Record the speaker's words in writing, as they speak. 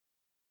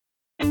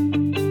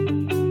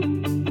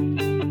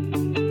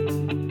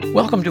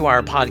Welcome to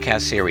our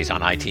podcast series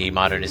on IT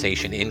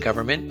modernization in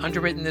government,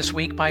 underwritten this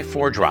week by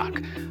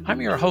ForgeRock.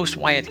 I'm your host,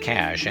 Wyatt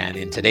Cash, and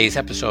in today's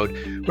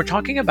episode, we're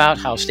talking about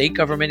how state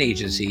government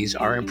agencies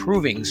are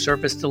improving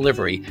service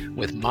delivery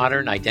with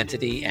modern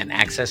identity and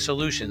access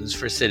solutions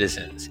for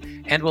citizens.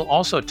 And we'll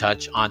also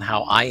touch on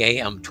how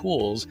IAM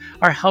tools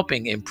are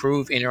helping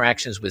improve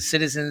interactions with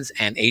citizens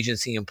and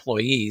agency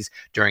employees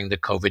during the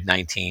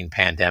COVID-19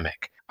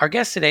 pandemic. Our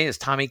guest today is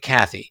Tommy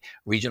Cathy,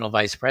 Regional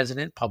Vice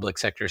President, Public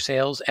Sector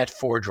Sales at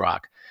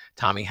ForgeRock.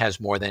 Tommy has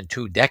more than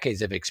 2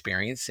 decades of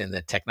experience in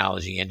the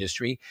technology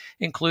industry,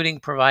 including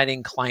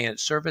providing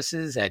client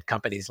services at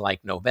companies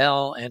like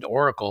Novell and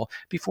Oracle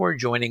before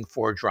joining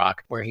ForgeRock,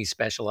 where he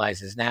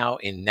specializes now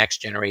in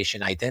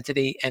next-generation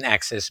identity and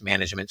access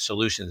management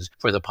solutions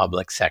for the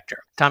public sector.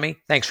 Tommy,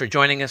 thanks for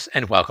joining us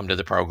and welcome to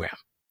the program.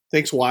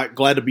 Thanks, Wyatt.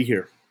 Glad to be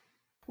here.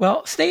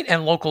 Well, state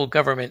and local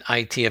government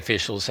IT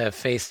officials have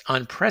faced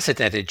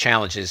unprecedented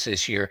challenges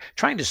this year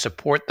trying to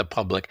support the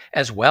public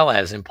as well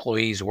as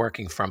employees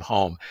working from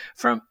home.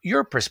 From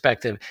your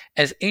perspective,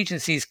 as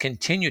agencies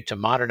continue to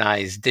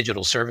modernize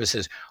digital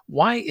services,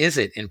 why is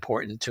it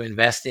important to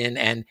invest in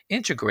and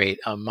integrate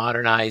a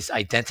modernized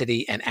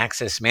identity and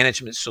access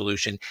management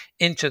solution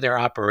into their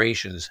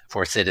operations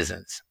for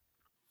citizens?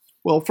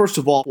 Well, first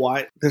of all,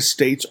 why the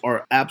states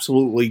are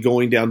absolutely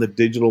going down the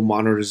digital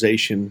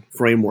modernization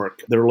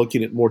framework. They're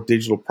looking at more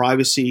digital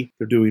privacy.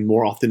 They're doing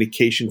more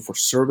authentication for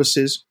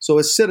services. So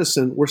as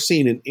citizens, we're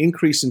seeing an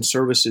increase in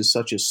services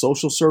such as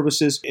social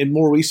services and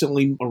more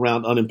recently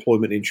around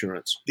unemployment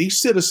insurance. These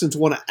citizens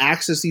want to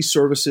access these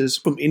services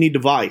from any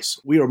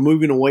device. We are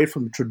moving away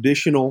from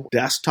traditional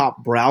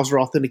desktop browser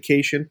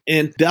authentication,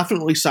 and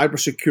definitely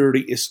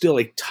cybersecurity is still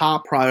a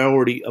top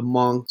priority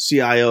among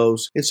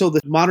CIOs. And so the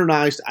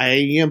modernized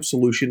IAM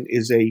solution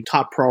is a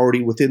top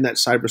priority within that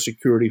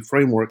cybersecurity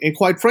framework. And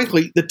quite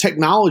frankly, the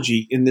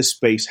technology in this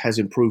space has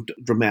improved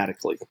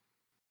dramatically.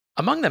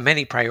 Among the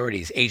many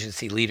priorities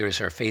agency leaders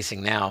are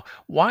facing now,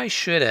 why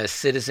should a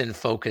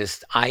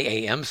citizen-focused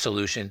IAM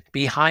solution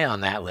be high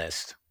on that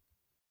list?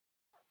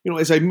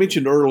 As I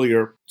mentioned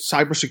earlier,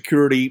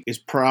 cybersecurity is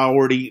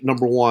priority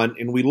number one,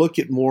 and we look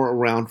at more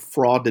around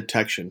fraud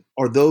detection.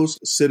 Are those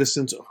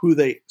citizens who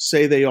they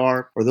say they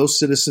are? Are those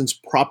citizens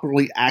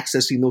properly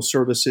accessing those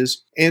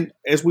services? And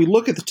as we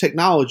look at the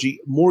technology,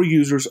 more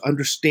users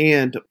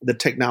understand the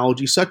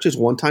technology, such as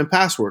one-time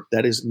password.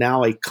 That is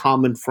now a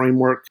common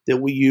framework that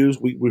we use.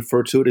 We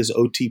refer to it as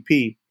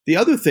OTP. The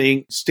other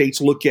thing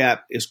states look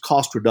at is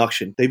cost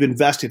reduction. They've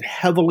invested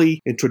heavily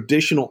in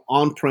traditional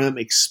on-prem,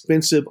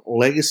 expensive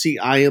legacy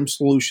IAM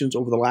solutions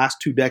over the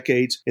last 2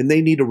 decades, and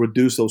they need to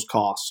reduce those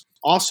costs.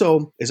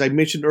 Also, as I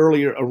mentioned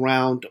earlier,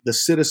 around the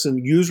citizen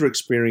user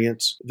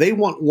experience, they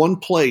want one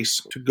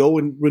place to go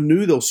and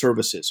renew those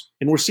services.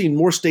 And we're seeing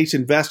more states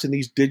invest in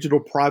these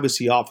digital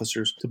privacy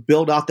officers to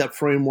build out that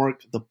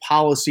framework, the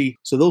policy,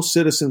 so those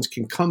citizens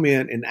can come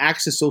in and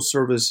access those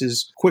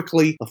services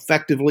quickly,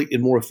 effectively,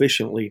 and more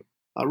efficiently.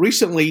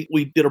 Recently,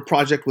 we did a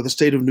project with the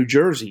state of New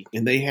Jersey,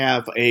 and they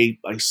have a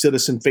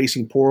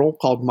citizen-facing portal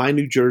called My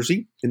New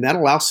Jersey, and that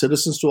allows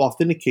citizens to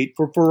authenticate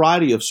for a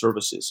variety of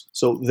services.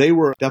 So they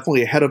were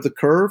definitely ahead of the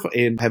curve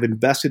and have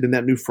invested in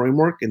that new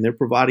framework, and they're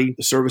providing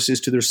the services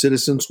to their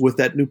citizens with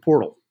that new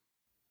portal.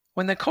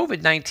 When the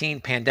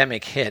COVID-19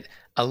 pandemic hit,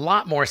 a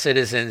lot more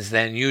citizens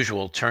than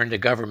usual turned to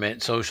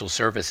government social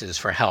services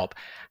for help.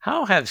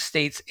 How have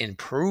states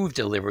improved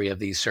delivery of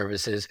these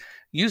services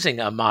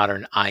using a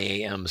modern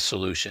IAM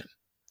solution?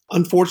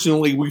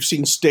 Unfortunately, we've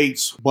seen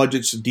states'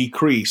 budgets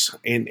decrease.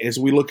 And as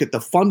we look at the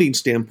funding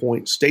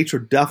standpoint, states are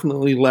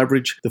definitely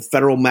leverage the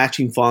federal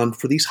matching fund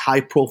for these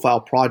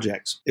high-profile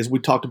projects. As we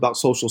talked about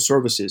social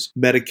services,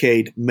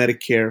 Medicaid,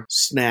 Medicare,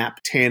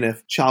 SNAP,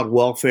 TANF, child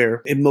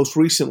welfare, and most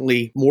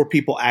recently, more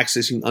people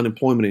accessing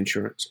unemployment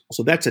insurance.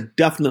 So that's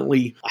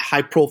definitely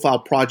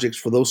high-profile projects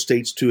for those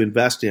states to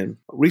invest in.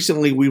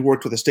 Recently, we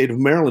worked with the state of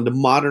Maryland to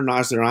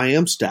modernize their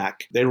IAM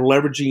stack. They're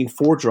leveraging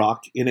ForgeRock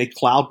in a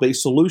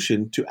cloud-based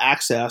solution to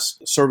access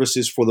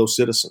services for those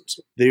citizens.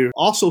 They're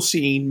also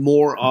seeing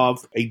more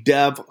of a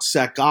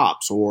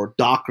DevSecOps or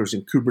Dockers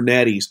and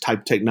Kubernetes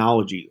type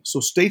technology. So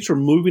states are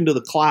moving to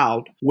the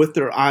cloud with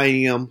their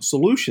IAM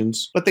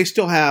solutions, but they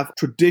still have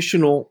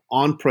traditional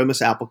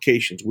on-premise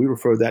applications. We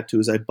refer that to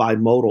as a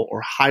bimodal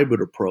or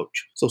hybrid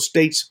approach. So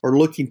states are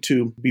looking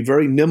to be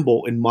very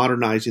nimble in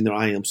modernizing their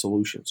IAM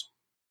solutions.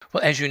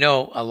 Well, as you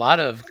know, a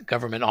lot of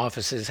government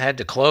offices had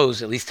to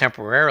close, at least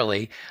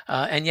temporarily,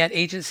 and yet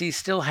agencies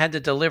still had to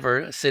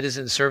deliver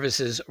citizen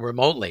services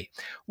remotely.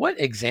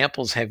 What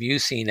examples have you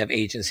seen of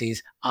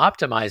agencies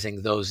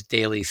optimizing those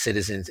daily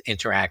citizens'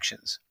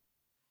 interactions?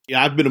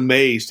 Yeah, I've been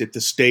amazed at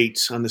the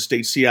states, on the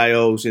state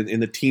CIOs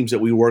and the teams that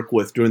we work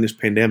with during this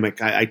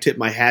pandemic. I tip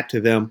my hat to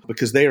them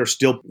because they are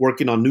still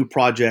working on new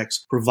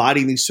projects,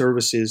 providing these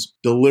services,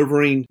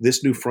 delivering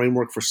this new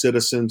framework for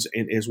citizens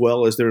and as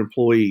well as their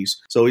employees.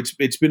 So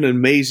it's been an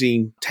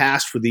amazing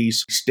task for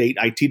these state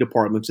IT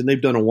departments, and they've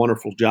done a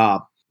wonderful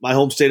job. My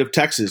home state of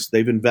Texas,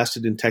 they've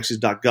invested in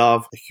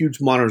Texas.gov, a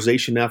huge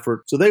modernization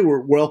effort. So they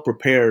were well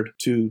prepared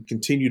to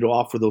continue to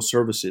offer those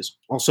services.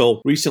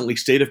 Also, recently,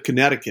 state of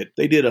Connecticut,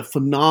 they did a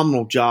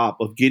phenomenal job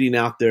of getting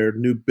out their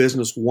new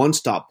business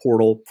one-stop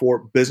portal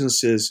for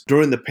businesses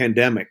during the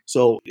pandemic.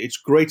 So it's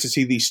great to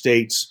see these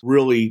states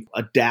really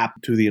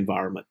adapt to the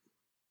environment.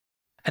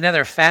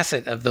 Another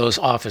facet of those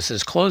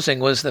offices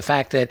closing was the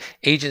fact that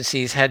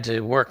agencies had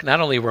to work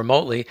not only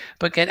remotely,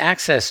 but get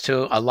access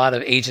to a lot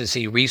of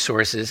agency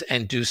resources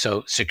and do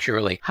so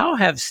securely. How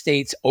have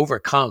states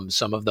overcome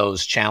some of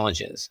those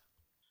challenges?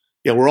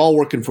 Yeah, we're all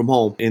working from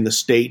home, and the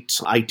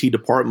state's IT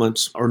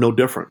departments are no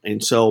different.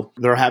 And so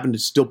they're having to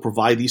still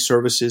provide these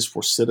services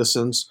for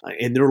citizens,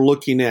 and they're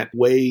looking at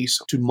ways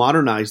to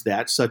modernize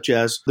that, such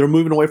as they're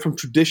moving away from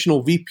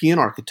traditional VPN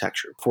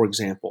architecture, for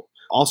example.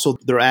 Also,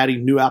 they're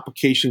adding new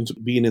applications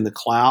being in the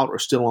cloud or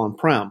still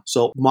on-prem.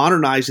 So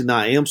modernizing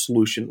the IAM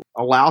solution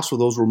allows for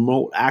those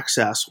remote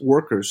access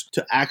workers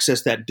to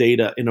access that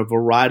data in a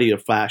variety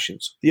of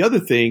fashions. The other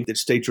thing that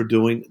states are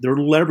doing, they're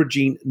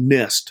leveraging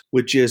NIST,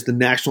 which is the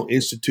National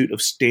Institute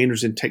of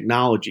Standards and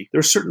Technology. There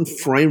are certain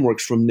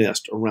frameworks from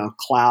NIST around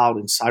cloud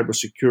and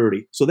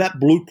cybersecurity. So that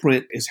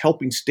blueprint is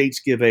helping states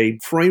give a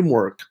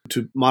framework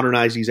to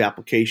modernize these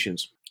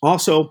applications.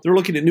 Also, they're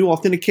looking at new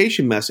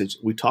authentication methods.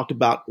 We talked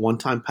about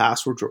one-time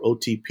passwords or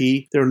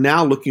OTP. They're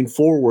now looking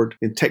forward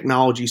in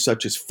technology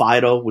such as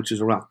FIDO, which is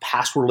around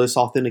passwordless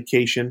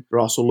authentication. They're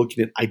also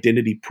looking at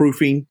identity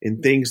proofing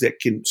and things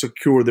that can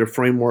secure their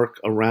framework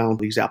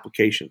around these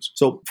applications.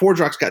 So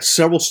ForgeRock's got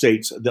several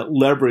states that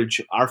leverage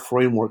our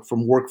framework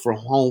from work from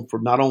home for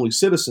not only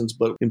citizens,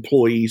 but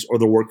employees or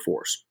the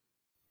workforce.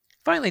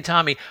 Finally,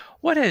 Tommy,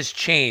 what has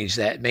changed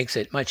that makes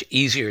it much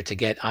easier to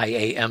get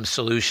IAM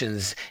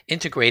solutions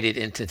integrated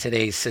into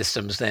today's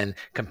systems than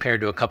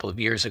compared to a couple of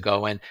years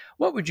ago? And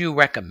what would you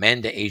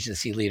recommend to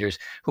agency leaders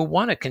who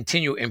want to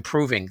continue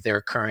improving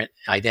their current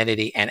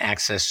identity and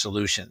access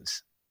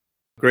solutions?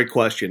 Great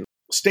question.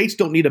 States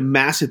don't need a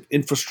massive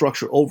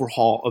infrastructure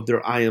overhaul of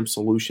their IAM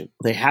solution.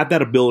 They have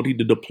that ability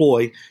to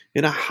deploy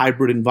in a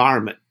hybrid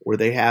environment where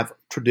they have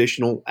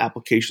traditional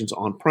applications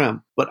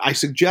on-prem. But I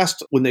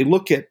suggest when they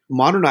look at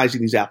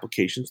modernizing these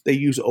applications, they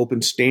use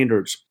open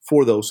standards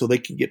for those so they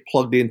can get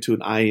plugged into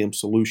an IAM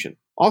solution.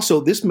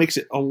 Also, this makes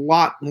it a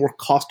lot more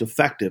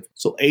cost-effective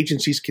so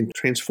agencies can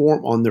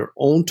transform on their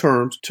own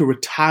terms to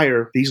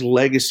retire these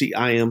legacy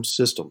IAM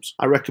systems.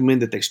 I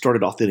recommend that they start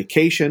at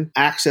authentication,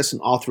 access,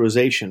 and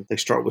authorization. They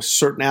start with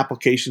certain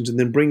applications and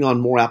then bring on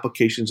more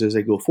applications as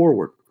they go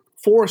forward.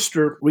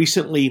 Forrester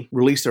recently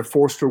released their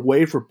Forrester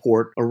Wave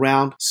report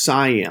around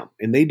CIAM,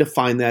 and they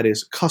define that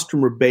as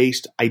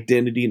customer-based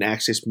identity and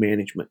access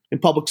management. In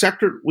public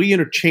sector, we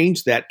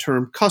interchange that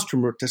term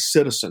customer to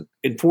citizen.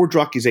 And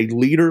ForgeRock is a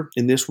leader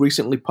in this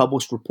recently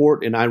published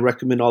report, and I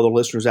recommend all the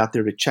listeners out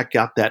there to check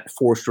out that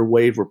Forrester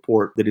Wave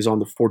report that is on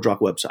the ForgeRock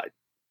website.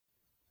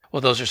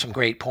 Well, those are some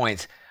great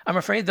points. I'm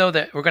afraid, though,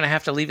 that we're going to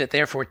have to leave it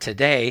there for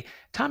today.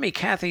 Tommy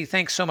Cathy,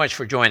 thanks so much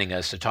for joining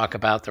us to talk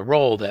about the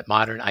role that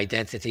modern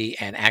identity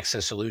and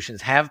access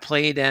solutions have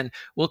played and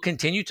will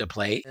continue to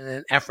play in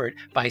an effort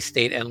by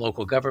state and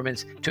local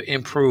governments to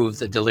improve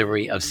the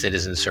delivery of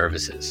citizen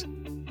services.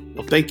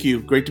 Well, thank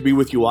you. Great to be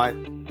with you, Wyatt.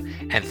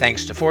 And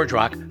thanks to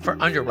ForgeRock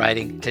for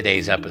underwriting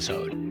today's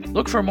episode.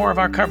 Look for more of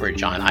our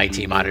coverage on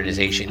IT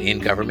modernization in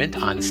government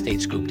on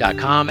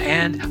statescoop.com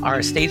and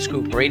our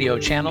Statescoop radio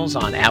channels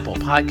on Apple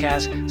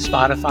Podcasts,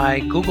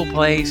 Spotify, Google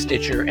Play,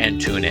 Stitcher, and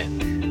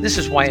TuneIn. This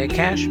is Wyatt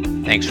Cash.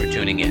 Thanks for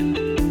tuning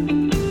in.